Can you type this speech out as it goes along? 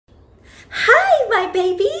my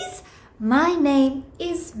babies! My name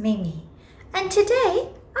is Mimi, and today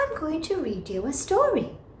I'm going to read you a story.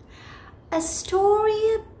 A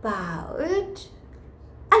story about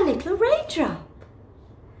a little raindrop.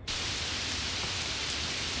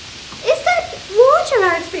 Is that water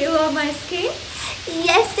I feel on my skin?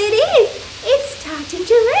 Yes, it is. It's starting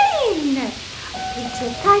to rain.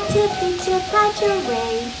 Pitter patter,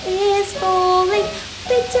 rain is falling.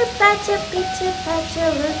 Pitter patter, look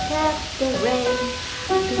at the rain.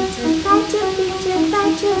 Pitter patter,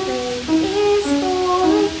 rain is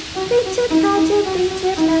falling. Pitter patter, look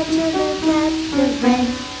at the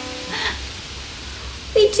rain.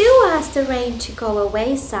 We do ask the rain to go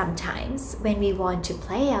away sometimes when we want to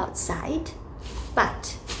play outside,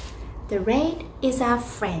 but the rain is our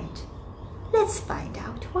friend. Let's find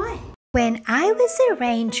out why. When I was a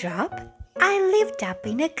raindrop, I lived up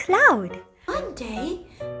in a cloud. One day,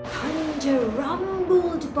 thunder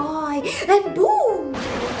rumbled by and boomed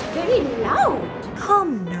very loud.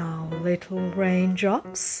 Come now, little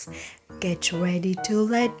raindrops. Get ready to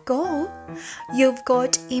let go. You've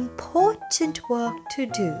got important work to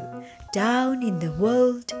do down in the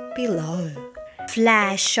world below.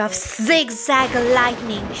 Flash of zigzag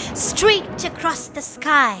lightning streaked across the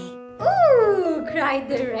sky. Ooh, cried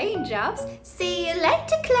the raindrops. See you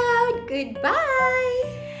later, cloud.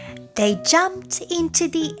 Goodbye. They jumped into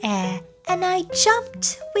the air and I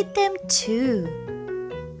jumped with them too.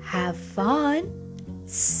 Have fun,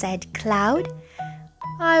 said Cloud.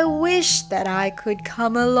 I wish that I could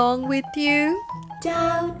come along with you.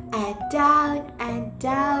 Down and down and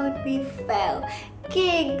down we fell,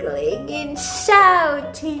 giggling and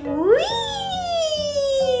shouting, whee!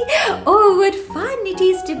 Oh, what fun it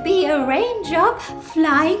is to be a raindrop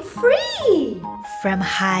flying free! From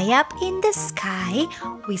high up in the sky,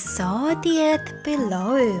 we saw the earth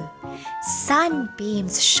below.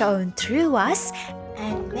 Sunbeams shone through us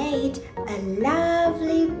and made a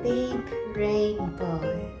lovely big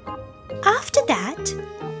rainbow. After that,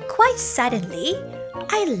 quite suddenly,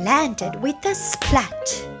 I landed with a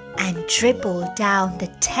splat and dribbled down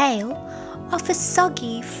the tail of a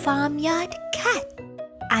soggy farmyard cat.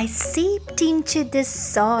 I seeped into the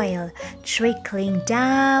soil, trickling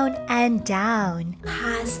down and down,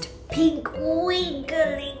 past pink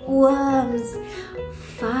wiggling worms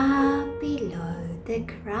far below the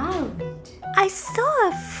ground. I saw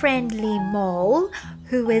a friendly mole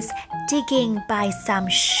who was digging by some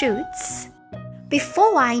shoots.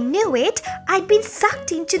 Before I knew it, I'd been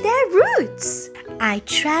sucked into their roots. I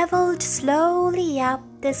travelled slowly up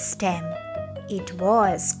the stem. It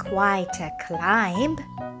was quite a climb.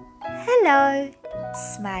 Hello,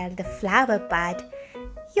 smiled the flower bud.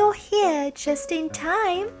 You're here just in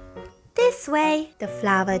time. This way, the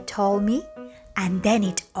flower told me, and then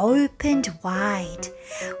it opened wide.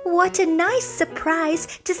 What a nice surprise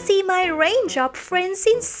to see my raindrop friends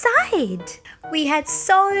inside. We had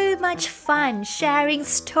so much fun sharing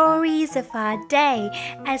stories of our day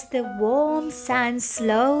as the warm sun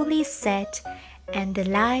slowly set and the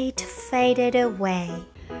light faded away.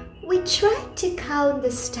 We tried to count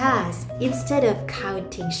the stars instead of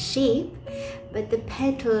counting sheep, but the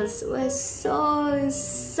petals were so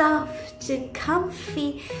soft and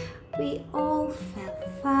comfy, we all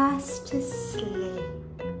fell fast asleep.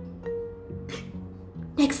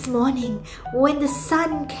 Next morning, when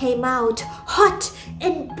the came out hot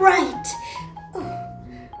and bright,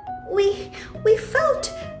 we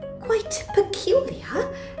felt quite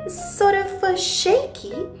peculiar, sort of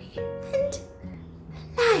shaky and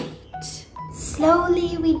light.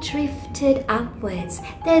 Slowly we drifted upwards.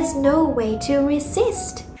 There's no way to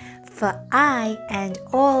resist. For I and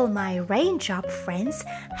all my raindrop friends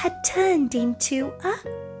had turned into a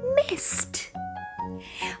mist.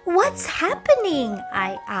 What's happening?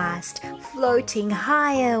 I asked, floating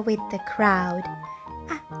higher with the crowd.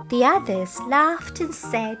 The others laughed and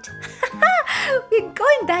said, we're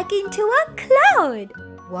going back into a cloud.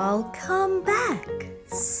 Welcome back,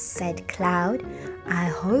 said Cloud. I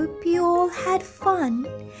hope you all had fun.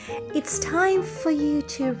 It's time for you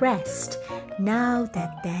to rest now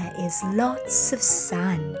that there is lots of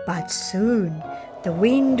sun. But soon the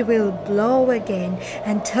wind will blow again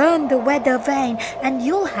and turn the weather vane, and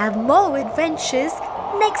you'll have more adventures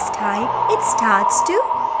next time it starts to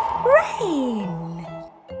rain.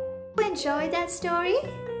 Enjoy that story?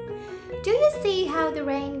 Do you see how the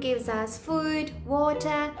rain gives us food,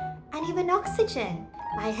 water, and even oxygen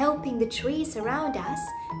by helping the trees around us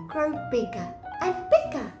grow bigger and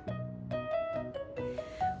bigger?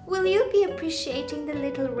 Will you be appreciating the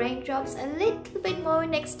little raindrops a little bit more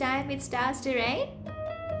next time it starts to rain?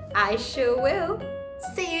 I sure will.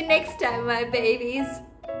 See you next time, my babies.